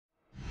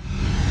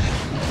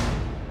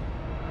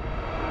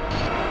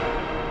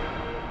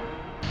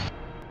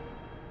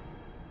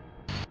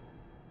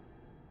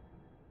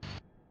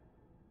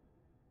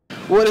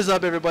What is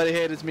up, everybody?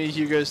 Hey, it's me,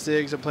 Hugo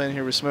Stiggs. I'm playing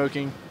here with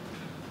Smoking.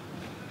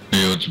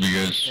 Hey, what's up, you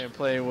guys? And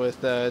playing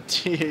with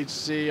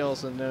THC,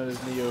 also known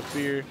as Neo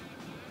Fear.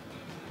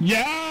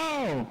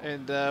 Yo!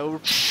 And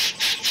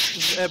this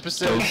is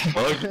episode.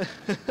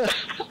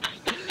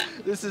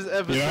 This is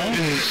episode.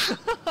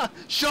 Yeah?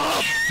 Shut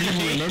up!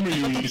 People remember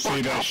you when you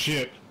say that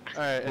shit.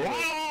 Alright.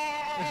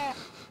 Anyway.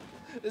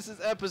 This is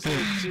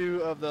episode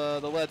 2 of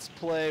the Let's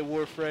Play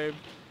WarFrame.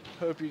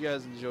 Hope you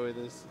guys enjoy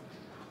this.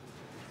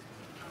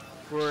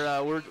 We're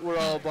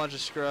all a bunch of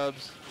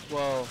scrubs.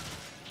 Well,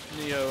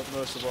 Neo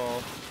most of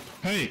all.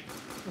 Hey,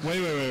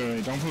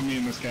 wait! Don't put me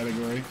in this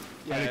category.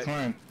 Yeah, I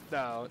decline.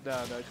 No.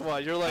 Come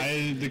on, you're like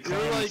I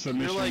decline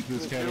submission to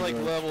this category. You're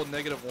like level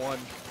 -1.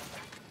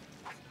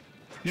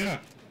 Yeah,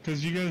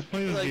 because you guys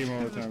play this like, game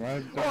all the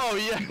time. Oh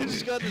yeah, I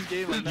just got this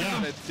game like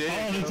yeah, a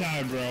day. all the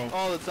time, bro.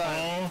 All the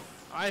time.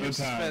 I've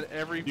spent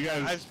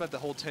I've spent the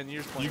whole 10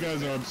 years playing. You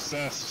guys are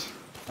obsessed.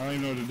 I don't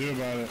even know what to do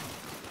about it.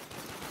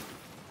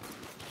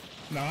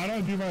 Now, how do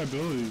I do my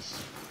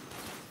abilities?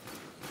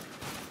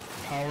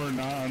 Power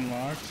not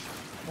unlocked?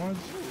 What?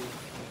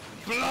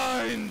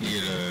 Blind!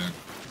 Yeah.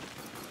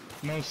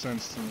 No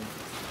sense to me.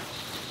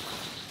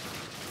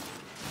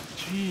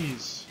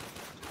 Jeez.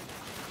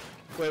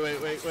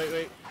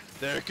 Wait.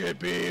 There could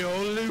be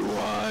only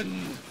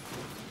one!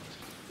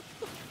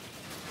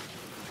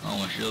 Oh,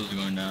 my shield's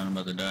going down. I'm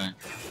about to die.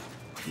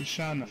 You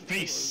shot in the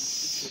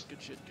face.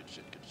 Good shit.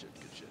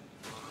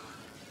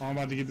 Oh, I'm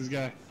about to get this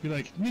guy. Be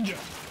like, ninja!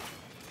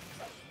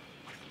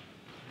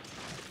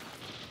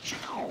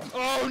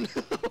 Oh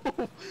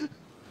no!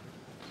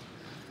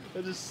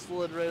 I just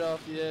slid right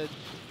off the edge.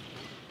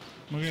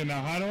 Okay,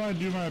 now how do I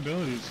do my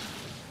abilities?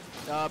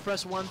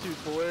 Press 1 through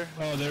 4.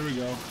 Oh, there we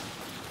go.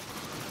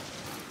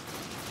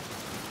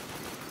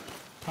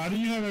 How do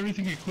you have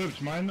everything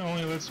equipped? Mine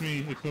only lets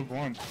me equip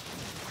one.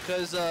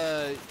 Because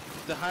the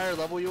higher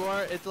level you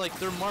are, it's like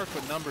they're marked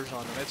with numbers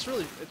on them. It's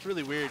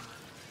really weird.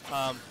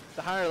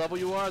 The higher level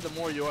you are, the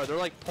more you are. They're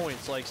like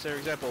points. Like, say for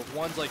example, if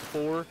one's like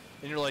 4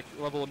 and you're like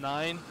level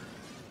 9,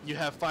 you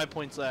have 5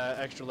 points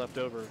extra left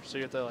over. So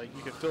you have to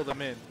you can fill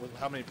them in with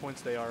how many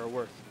points they are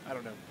worth. I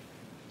don't know.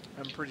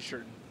 I'm pretty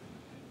certain.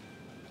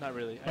 Not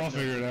really. I'll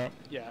figure it out.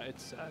 Yeah,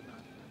 it's not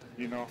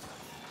you know.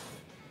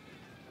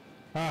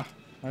 Ah,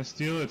 I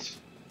steal it.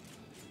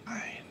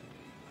 Fine.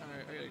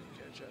 Alright, I gotta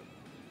catch up.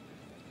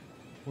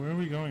 Where are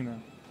we going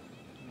now?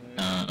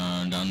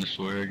 Down this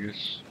way, I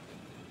guess.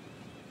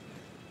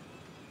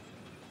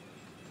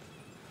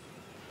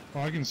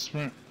 Oh, I can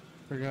sprint.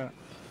 Forgot.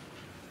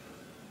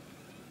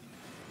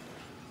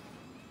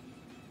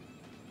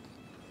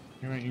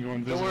 Here I can go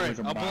invisible. Don't worry, like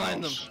a I'll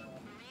blind them.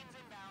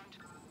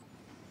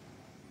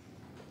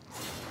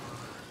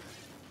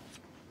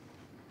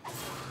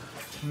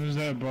 There's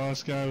that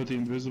boss guy with the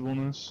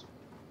invisibleness.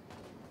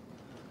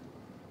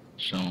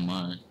 So am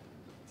I.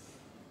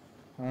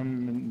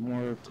 I'm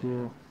more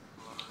cool.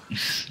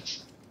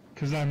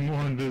 Cause I'm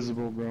more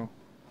invisible, bro.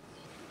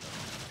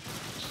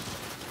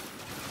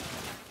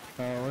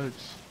 How it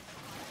works.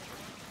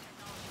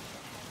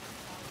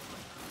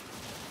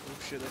 Oh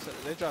shit,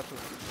 they dropped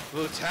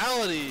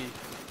brutality!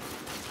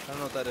 I don't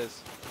know what that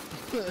is.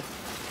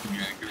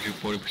 Yeah, it gives you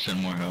 40%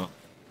 more health.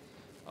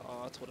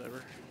 Oh, that's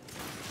whatever.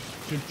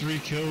 Get 3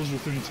 kills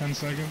within 10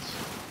 seconds.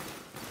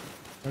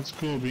 That's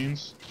cool,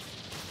 Beans.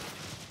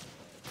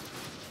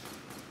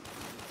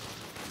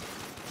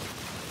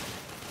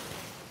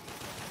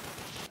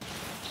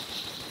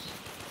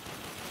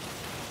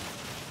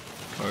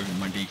 Target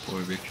my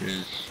decoy,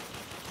 bitches.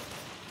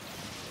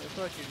 Hey,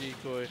 fuck your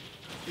decoy.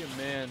 Be a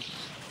man.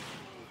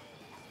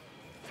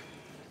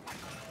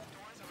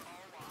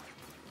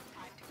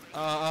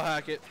 I'll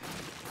hack it.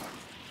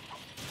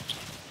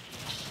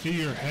 Get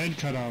your head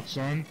cut off,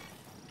 son.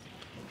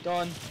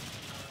 Done.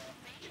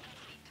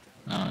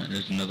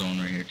 There's another one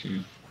right here,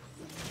 too.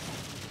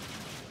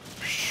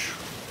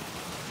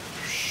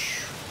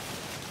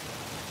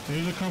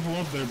 There's a couple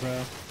up there,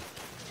 pal.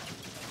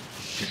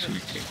 Guess we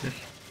take this.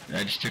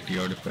 I just took the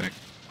artifact.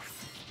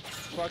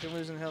 Fucking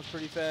losing health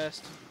pretty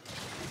fast.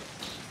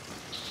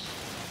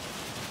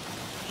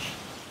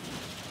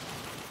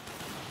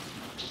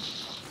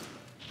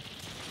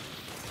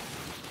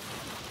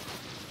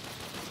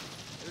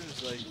 They're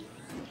just like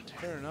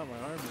tearing up my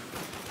armor.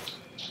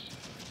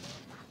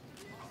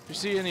 If you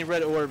see any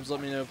red orbs,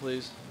 let me know,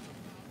 please.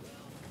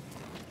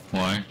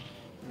 Why?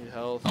 Need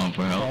health. Oh,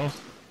 for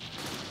health?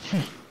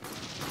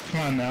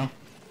 Come on now.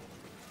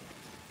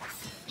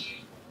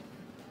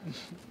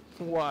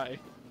 Why?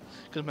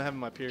 Because I'm having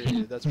my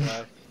period, that's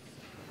why.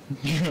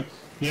 Yeah.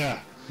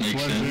 Makes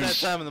What sense. is That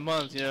time of the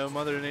month, you know,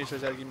 Mother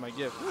Nature's gotta give me my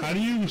gift. How do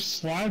you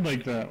slide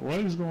like that?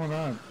 What is going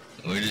on?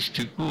 We're just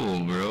too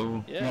cool,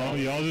 bro. Yeah. No,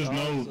 y'all just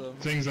know awesome.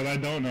 things that I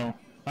don't know.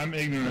 I'm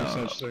ignorant of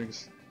No. such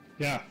things.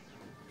 Yeah.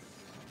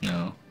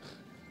 No.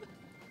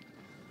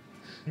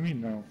 You mean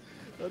no?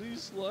 How do you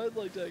slide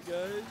like that,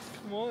 guys?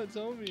 Come on,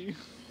 tell me.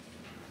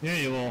 Yeah,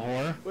 you little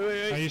whore.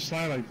 Wait. How you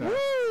slide like that?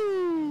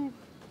 Woo!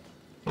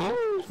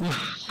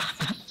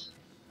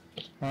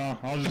 Oh,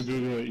 I'll just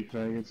Google it, you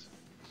faggots.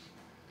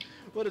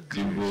 What a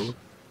douche. Google.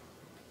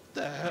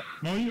 The heck?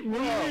 No, what do you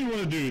mean, what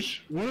a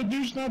douche? What a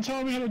douche not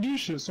telling me how to do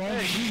shit, so I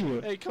have to Google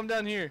it. Hey, come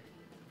down here.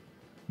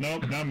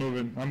 Nope, not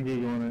moving. I'm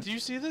Googling it. Do you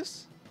see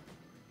this?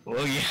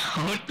 Oh yeah,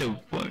 what the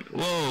fuck?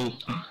 Whoa!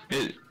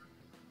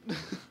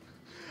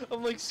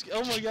 I'm like,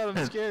 oh my god,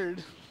 I'm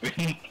scared.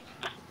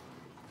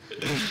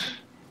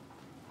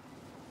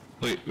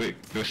 Wait,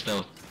 go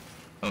stealth.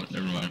 Oh,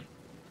 never mind.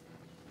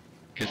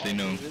 Guess they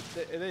know.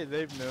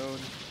 They've known.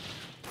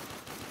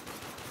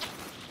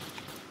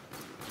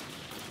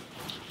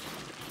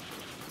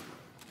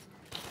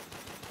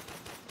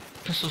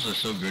 Pistols are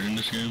so good in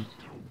this game.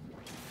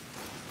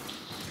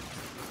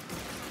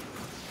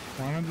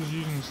 Why not just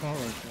using assault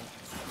rifle?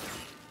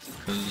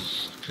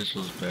 Because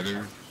pistol's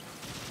better.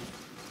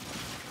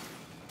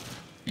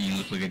 And you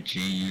look like a G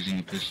using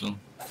a pistol.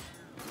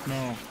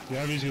 No, you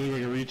obviously look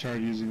like a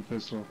retard using a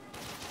pistol.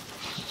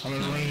 I'm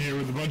gonna run in here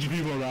with a bunch of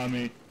people around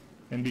me,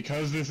 and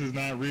because this is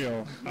not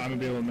real, I'm gonna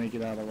be able to make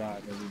it out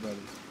alive,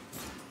 everybody.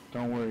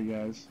 Don't worry,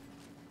 guys.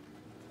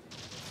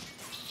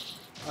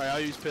 Alright, I'll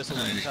use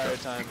pistols the entire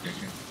time.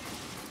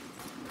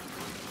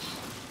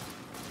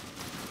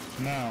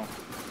 Now.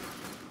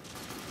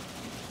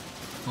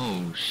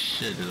 Oh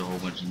shit, there's a whole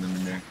bunch of them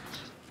in there.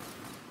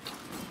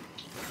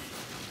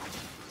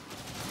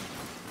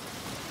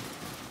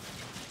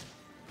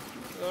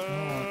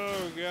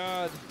 Oh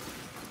god.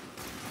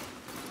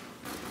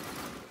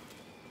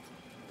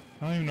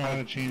 I don't even know how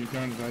to change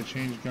guns, but I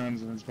changed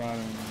guns and it's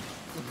bothering me.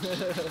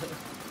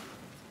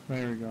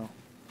 There we go.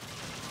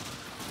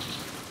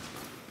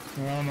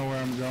 Well, I don't know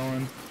where I'm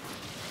going.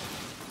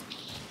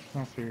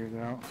 I'll figure it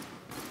out.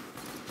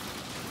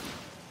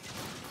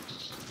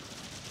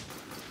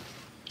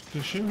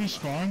 Does shit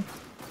respawn?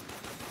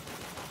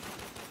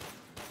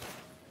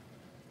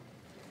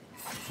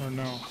 Or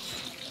no?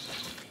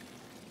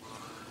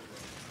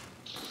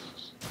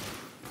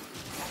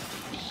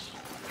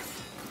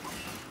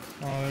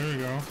 Oh, there we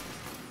go.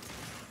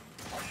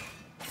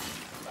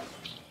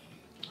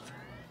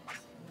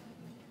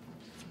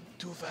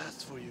 Too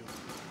fast for you.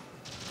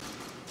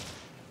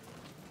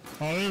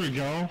 Oh, there we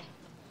go.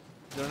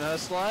 Don't know how to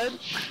slide?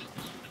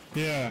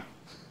 Yeah.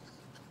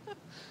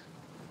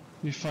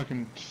 You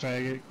fucking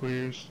faggot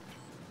queers.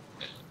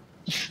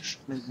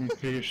 Make me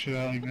figure shit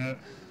out like that.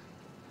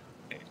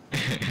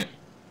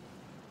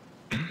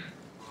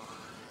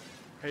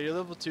 Hey, you're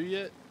level 2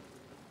 yet?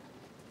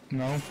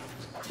 No.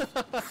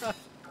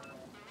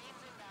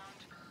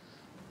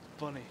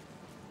 Funny.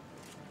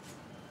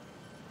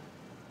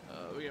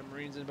 We got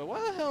Marines in, but why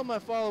the hell am I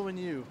following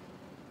you?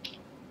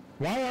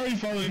 Why are you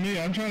following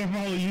me? I'm trying to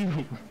follow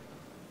you.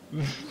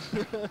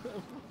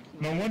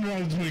 No wonder I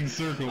was doing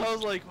circles. I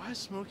was like, why is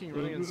smoking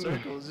running in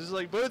circles? It's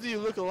like both of you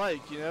look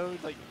alike, you know?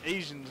 Like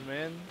Asians,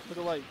 man. Look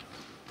alike.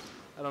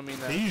 I don't mean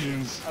that.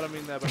 Asians? I don't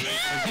mean that, but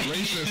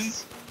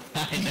Racist.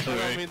 I know, I don't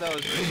right? mean that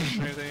was racist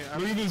or anything.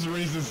 Look at this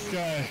racist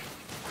guy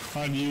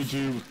on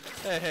YouTube.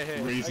 Hey.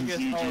 Racist I guess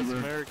all us YouTuber.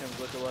 Americans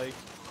look alike.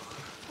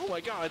 Oh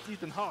my god, it's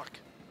Ethan Hawke.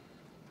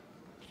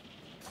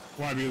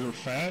 Why, because we're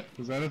fat?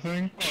 Is that a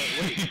thing? Oh,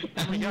 wait.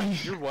 Oh my god,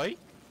 you're white?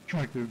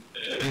 Fucking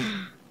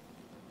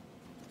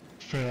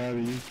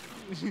fatty.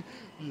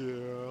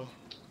 Yeah.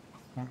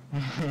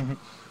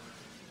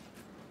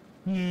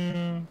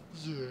 Yeah.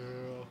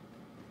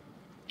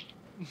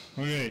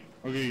 Yeah.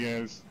 Okay,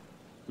 guys.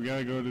 We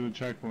gotta go to the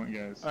checkpoint,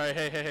 guys. Alright,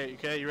 hey.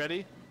 Okay, you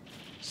ready?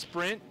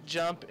 Sprint,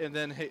 jump, and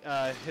then hit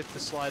the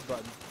slide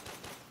button.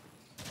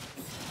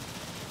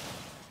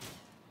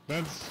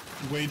 That's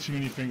way too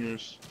many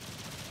fingers.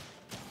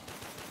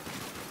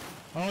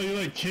 Oh, you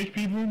like kick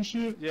people and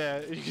shit?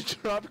 Yeah, you can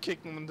drop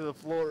kick them into the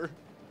floor.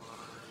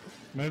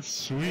 That's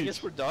sweet. I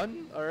guess we're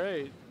done?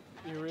 Alright.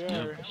 Here we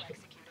are.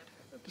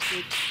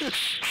 Episode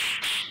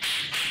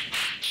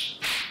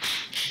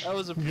That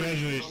was a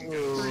pretty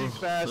Congratulations.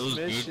 fast That was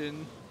good.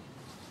 mission.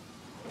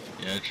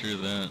 Yeah, true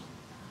that.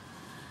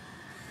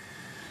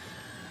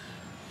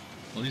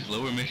 Well, these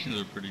lower missions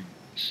are pretty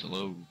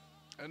slow.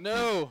 I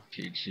know!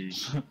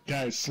 KG.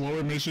 Guys,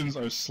 slower missions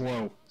are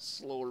slow.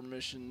 Slower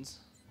missions.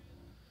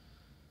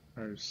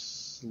 Are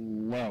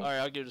slow. Alright,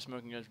 I'll give it to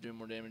smoking guns for doing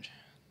more damage.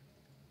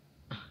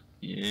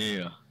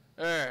 Yeah.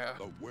 Yeah.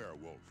 The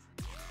werewolf.